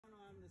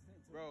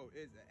Bro,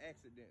 it's an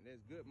accident.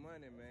 That's good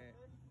money, man.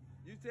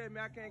 You tell me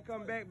I can't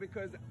come back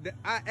because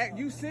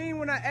you seen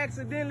when I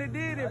accidentally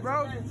did it,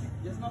 bro.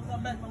 Just not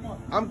come back no more.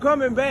 I'm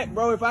coming back,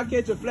 bro. If I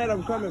catch a flat,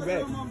 I'm coming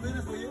back.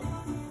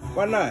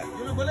 Why not?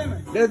 You don't believe me?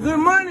 That's good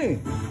money.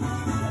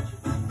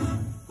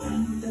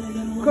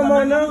 Come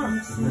on now.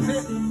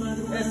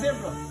 It's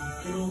simple.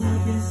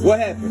 What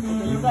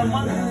happened? You got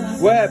money.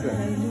 What happened?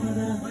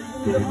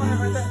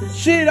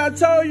 Shit, I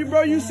told you,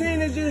 bro. You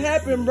seen it just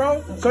happen,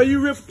 bro. So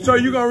you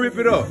gonna rip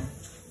it up,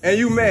 and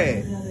you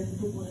mad?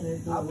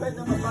 I'll pay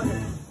them a bucket.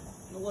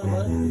 Don't worry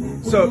about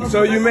it.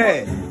 So you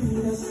mad?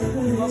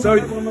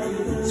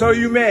 So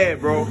you mad,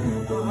 bro?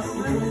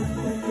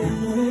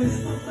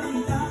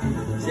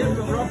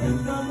 Simple, bro.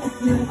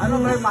 I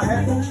don't hurt my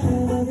head.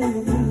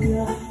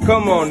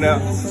 Come on now.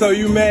 So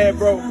you mad,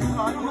 bro?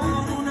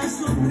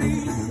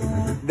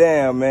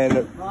 Damn, man.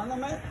 No, I'm not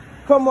mad.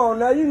 Come on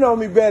now. You know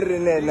me better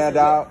than that now,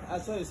 dog. I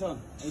tell you, son.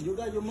 If you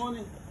got your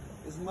money,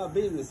 it's my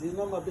business. It's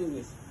not my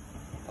business.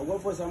 I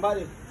work for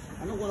somebody.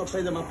 I'm not gonna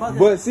pay them my pocket.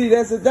 But see,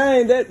 that's the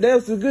thing. That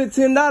was a good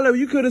 $10.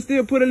 You could have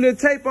still put a little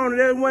tape on it.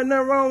 There wasn't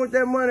nothing wrong with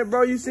that money,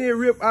 bro. You see it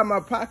rip out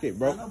my pocket,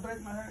 bro. I don't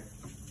break my heart.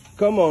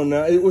 Come on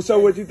now. So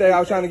what you think? I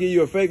was trying to give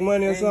you a fake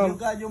money or something? You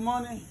got your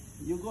money.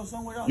 You go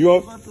somewhere else. You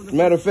want?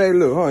 Matter of fact,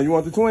 look, huh? You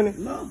want the 20?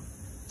 No.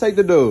 Take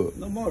the dub.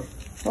 No more.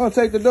 Oh,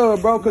 take the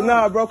dub, bro. Cause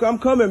nah, bro. I'm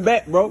coming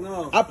back, bro.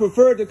 No. I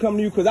preferred to come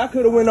to you, cause I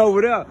could have went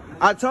over there.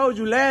 I told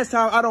you last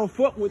time I don't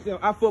fuck with them.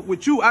 I fuck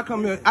with you. I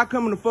come here. I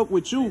come to fuck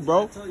with you,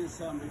 bro. I told you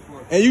something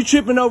before. And you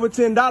tripping over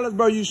 $10,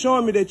 bro. You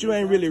showing me that you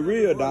ain't really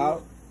real,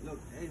 dog. Look,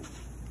 hey.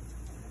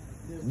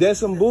 That's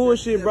some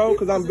bullshit, bro.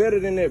 Cause I'm better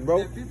than that,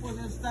 bro. The people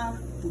that start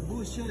to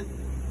bullshit.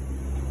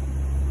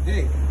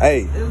 Hey.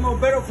 It's no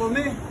better for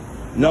me.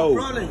 No,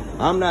 Rolling.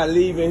 I'm not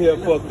leaving here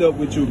fucked up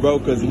with you, bro,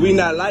 because we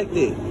not like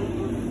that.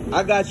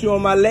 I got you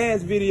on my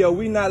last video.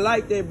 We not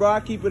like that, bro. I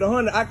keep it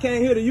 100. I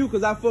can't hear to you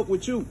because I fuck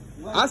with you.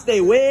 Why? I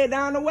stay way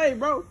down the way,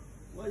 bro.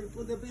 Why you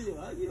put the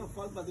video? I give a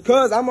fuck about the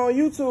Because I'm on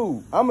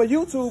YouTube. I'm a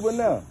YouTuber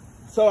now.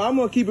 So I'm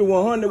going to keep it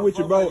 100 with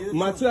you, bro.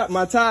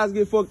 My tires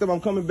get fucked up.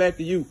 I'm coming back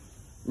to you.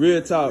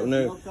 Real talk,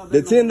 man.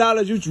 The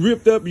 $10 you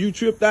ripped up, you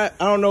tripped out.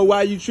 I don't know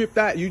why you tripped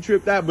out. You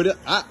tripped out, but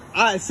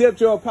I accept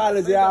your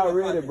apology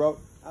already, bro.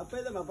 I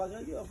pay them a bucket.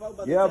 I give a fuck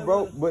about Yeah, the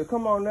bro, but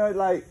come on now,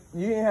 like,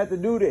 you didn't have to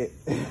do that.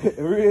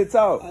 Real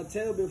talk. I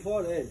tell you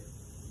before, hey,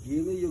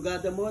 you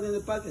got the money in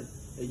the pocket.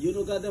 If you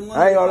don't got the money,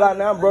 I ain't gonna lie,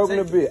 now I'm broken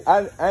a bit.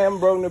 I am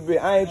broken a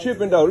bit. I ain't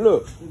tripping though.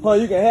 Look, huh,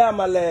 you can have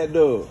my lad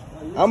dog.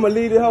 I'ma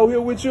leave this hoe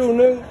here with you,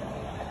 nigga.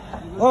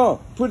 Huh,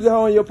 put the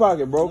hoe in your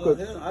pocket, bro. Cause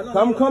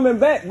I'm coming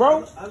back,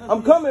 bro.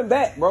 I'm coming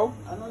back, bro.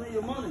 I don't need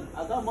your money.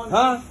 I got money.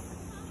 Huh?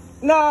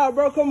 Nah,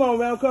 bro, come on,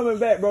 man. I'm coming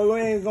back, bro. We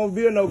ain't gonna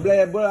build no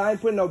bad blood. I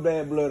ain't putting no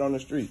bad blood on the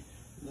street.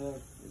 No,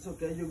 it's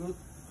okay. You good?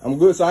 I'm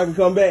good, so I can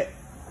come back.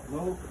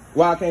 No.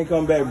 Why I can't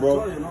come back,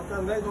 bro? I told you, don't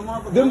come back no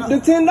more. The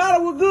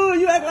 $10 was good.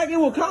 You act like it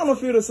was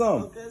counterfeit or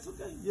something. Okay, it's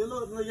okay. You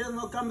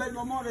don't come back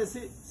no more. That's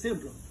it.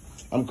 Simple.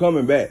 I'm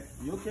coming back.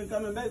 You can't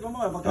come back no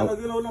more. If I cannot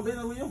get no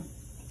business with you.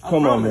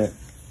 Come on, man.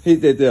 Hit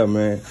that there,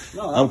 man.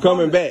 No, I'm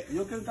coming back.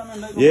 You can come back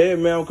no Yeah,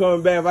 man, I'm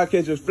coming back. If I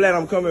catch a flat,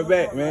 I'm coming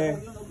back,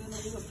 man.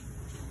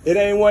 It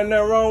ain't wasn't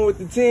nothing wrong with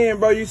the 10,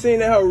 bro. You seen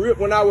that hoe rip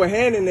when I was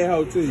handing that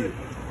hoe to you.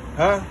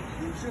 Huh?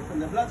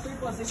 The black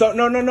people, So,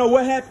 no.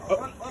 What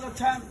happened? All the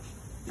time,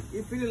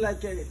 you feel like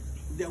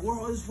the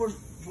world is for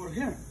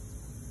him.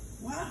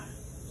 Why?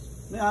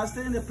 Man, I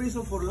stayed in the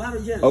prison for a lot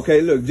of years. Okay,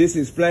 look, just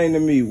explain to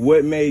me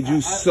what made you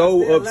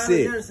so I upset. stayed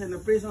a lot of years in the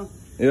prison.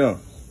 Yeah.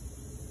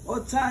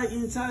 Outside,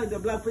 inside, the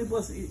black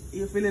people,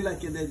 you feel like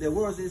the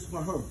world is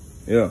for her.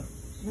 Yeah.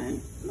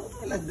 Man,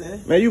 nothing like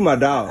that. Man, you my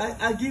dog.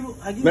 I give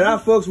man, I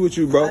fucks with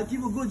you, bro. I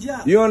give a good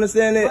job. You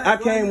understand that? I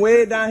came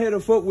way down here to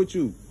fuck with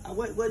you.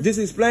 Just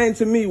explain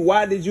to me,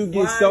 why did you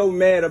get so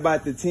mad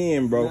about the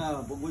 10, bro?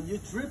 Yeah, but when you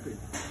tripping.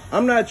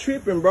 I'm not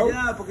tripping, bro.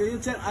 Yeah,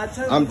 because I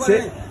tell you,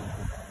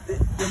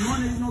 the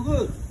money is no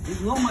good.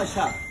 It's not my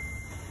shop.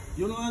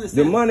 You don't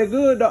understand? The money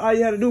good, though. All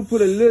you had to do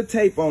put a little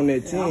tape on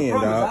that 10,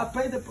 dog. I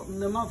paid the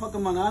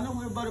motherfucking money. I don't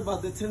worry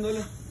about the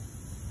 $10.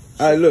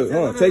 All right,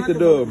 look, take the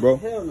dub, bro.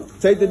 No.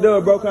 Take the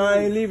dub, bro, because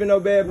I ain't leaving no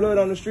bad blood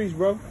on the streets,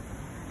 bro.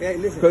 Hey,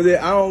 listen. Because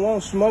I don't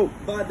want smoke.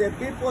 But the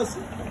people,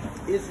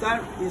 it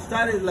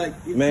started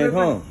like... Man,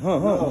 no,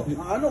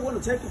 I don't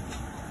want to take it.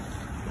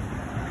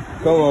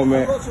 Come on,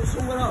 man.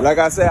 Like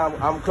I said,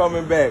 I'm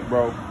coming back,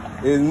 bro.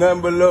 It's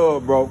nothing but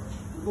love, bro.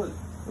 Good.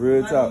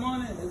 Real talk.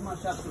 Money is my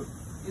shop, too.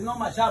 It's not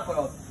my shop,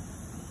 bro.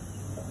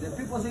 The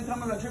people say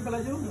coming like tripping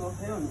like you, no,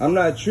 hell no. I'm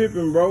not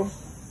tripping, bro.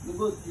 You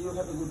good, you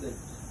have a good day.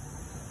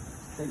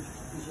 Thank you.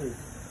 Appreciate it.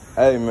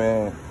 Hey,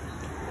 man.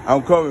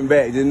 I'm coming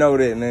back. Just know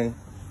that, nigga.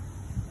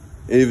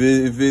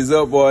 If it's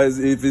up or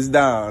if it's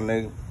down,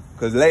 nigga.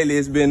 Because lately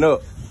it's been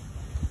up.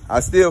 I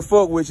still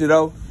fuck with you,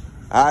 though.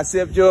 I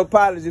accept your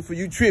apology for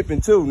you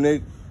tripping, too,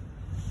 nigga.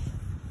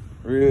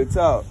 Real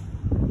talk.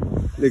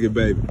 Look at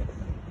baby.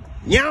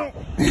 Yow!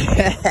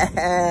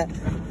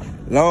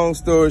 Long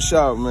story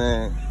short,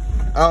 man.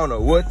 I don't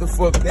know what the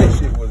fuck that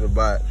shit was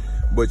about.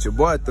 But your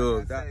boy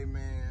thugged out. Hey,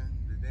 man,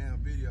 the damn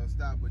video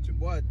stopped, but your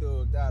boy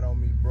thugged out on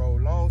me, bro.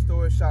 Long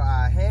story short,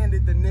 I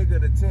handed the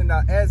nigga the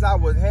 $10. As I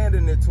was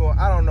handing it to him,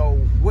 I don't know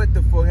what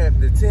the fuck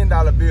happened. The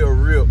 $10 bill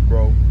ripped,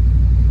 bro.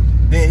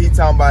 Then he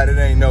talking about it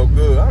ain't no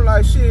good. I'm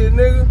like, shit,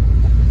 nigga.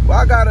 Well,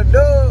 I got a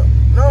dub.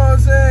 Know what I'm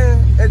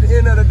saying? At the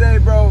end of the day,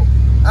 bro,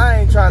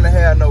 I ain't trying to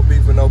have no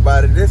beef with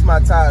nobody. This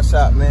my tire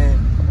shop, man.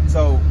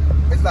 So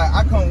it's like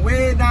I come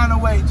way down the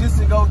way just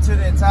to go to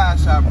that tire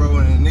shop, bro,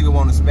 and the nigga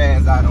want to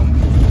spaz out on me.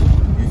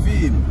 You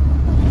feel me?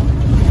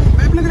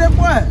 Baby, look at that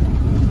boy.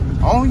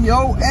 On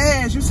your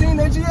ass. You seen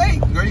that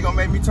G8? Girl, you gonna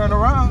make me turn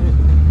around?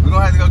 We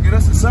gonna have to go get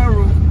us a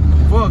sunroof.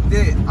 Fuck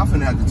that. I'm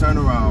finna have to turn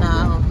around. Nah,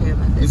 I don't care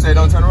about that. You say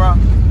don't turn around?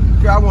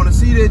 Girl, I wanna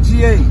see that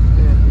G8.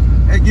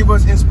 Yeah. And give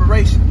us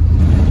inspiration.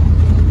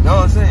 Know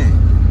what I'm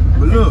saying?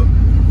 But look,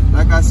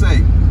 like I say,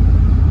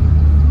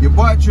 your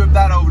boy tripped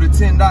out over the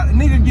 $10.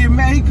 Nigga get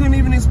mad. He couldn't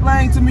even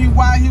explain to me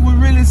why he was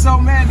really so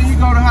mad that he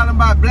go to holler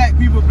about black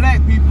people.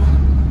 At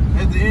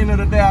the end of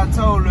the day, I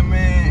told him,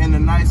 man, in the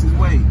nicest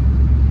way.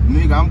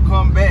 Nigga, I'm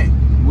coming back,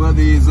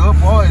 whether it's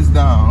up or it's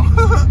down.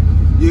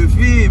 You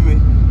feel me?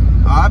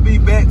 I'll be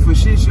back for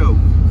shit show.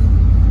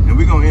 And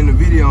we gonna end the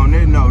video on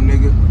that note,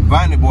 nigga.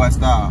 Viney boy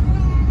style.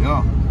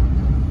 Yo.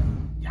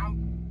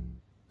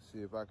 See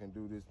if I can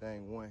do this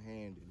thing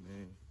one-handed,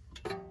 man.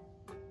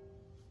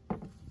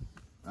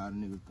 A lot of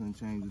niggas couldn't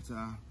change the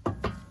tire.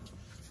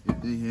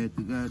 If they had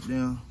the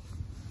goddamn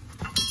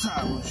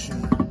tire washer.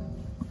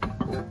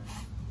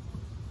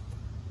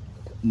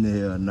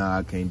 Nah,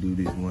 I can't do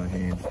this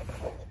one-handed.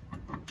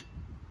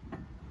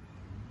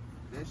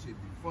 That shit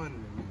be funny to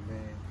me,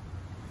 man.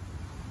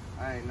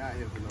 I ain't out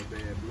here for no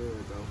bad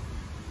blood, though.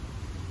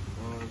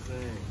 You know what I'm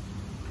saying?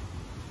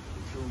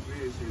 The truth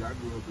is, shit, I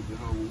grew up with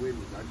Jehovah's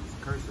Witness. I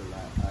just curse a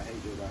lot. I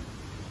hate that I...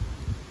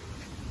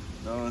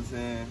 Know what I'm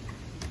saying?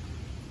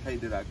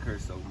 Hate that I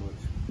curse so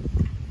much.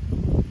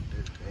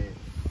 That's bad.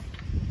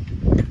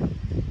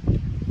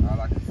 All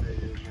I can say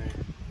is, man,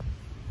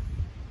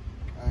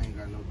 I ain't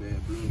got no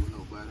bad blood with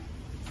nobody.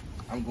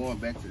 I'm going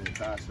back to the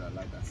tire shop,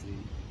 like I said.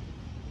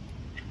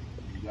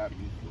 You got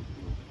me fucked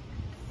up.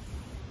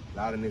 A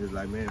lot of niggas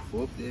like, man,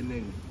 fuck that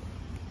nigga.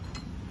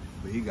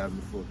 But he got me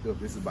fucked up.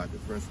 This is about the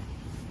principle.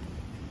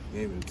 He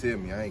ain't even tell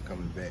me I ain't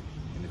coming back.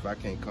 And if I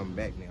can't come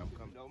back, then I'm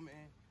coming. No,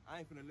 man, I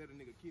ain't finna let a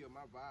nigga kill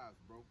my vibes,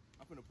 bro.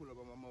 I'm finna pull up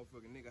on my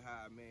motherfucking nigga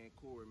high, man.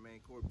 Corey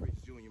Prince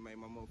Jr., man,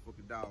 my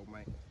motherfucking dog,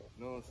 man.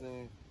 You know what I'm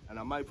saying? And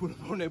I might put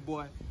up on that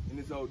boy in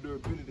this old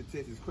durability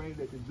test. It's crazy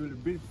that this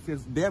durability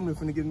test damn near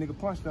finna get a nigga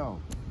punched on.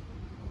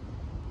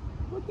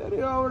 What that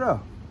is over there?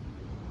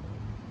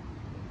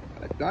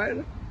 A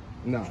diner?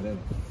 Nah, that ain't.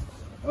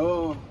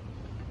 Oh.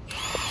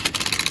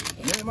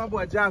 Man, my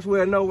boy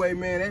Joshua, no way,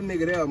 man. That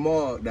nigga there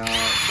marked, dog.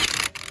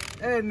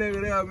 That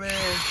nigga there,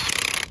 man.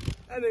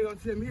 That nigga gonna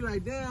tell me, he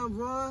like, damn,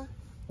 boy.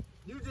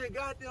 You just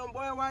got them,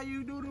 boy. Why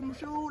you do them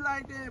shoes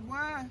like that,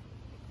 boy?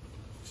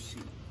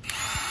 Shit.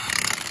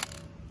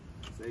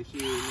 Say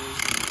shit,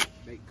 man.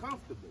 They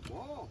comfortable,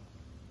 boy.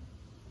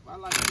 I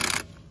like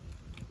it.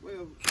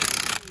 Well,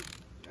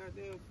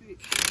 goddamn fit.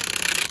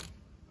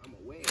 I'm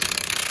aware.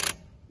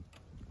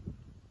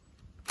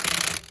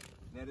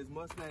 Now this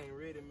Mustang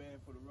ready, man,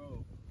 for the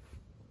road.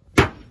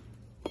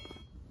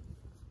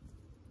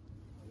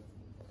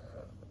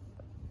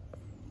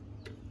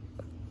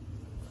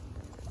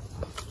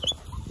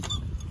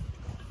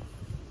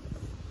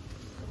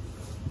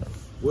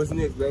 What's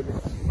next, baby?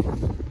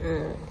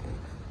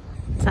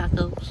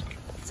 Tacos.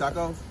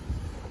 Tacos?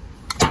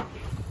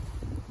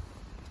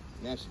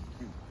 That shit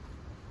cute.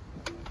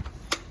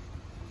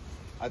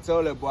 I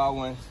told that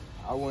boy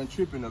I wasn't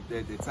tripping up there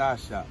at the tire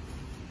shop.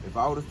 If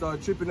I would have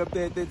started tripping up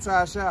there at that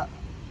tire shop,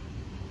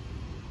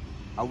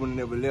 I would have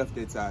never left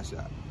that tire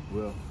shop.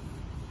 Well,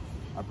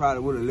 I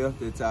probably would have left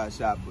that tire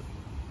shop, but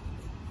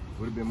it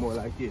would have been more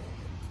like it.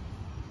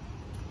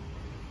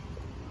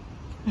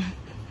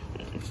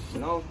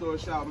 Long story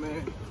short,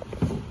 man,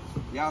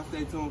 y'all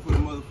stay tuned for the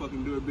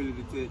motherfucking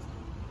durability test.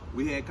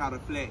 We had caught a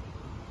flat.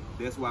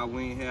 That's why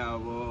we ain't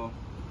have no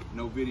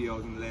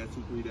videos in the last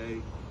 2-3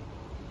 days.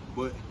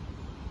 But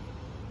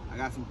I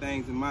got some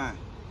things in mind.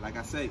 Like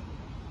I say,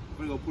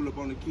 we're gonna pull up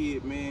on the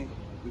kid, man.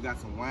 We got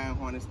some wine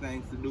harness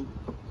things to do.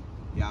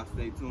 Y'all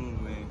stay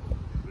tuned, man,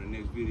 for the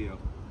next video.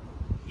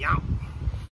 Y'all.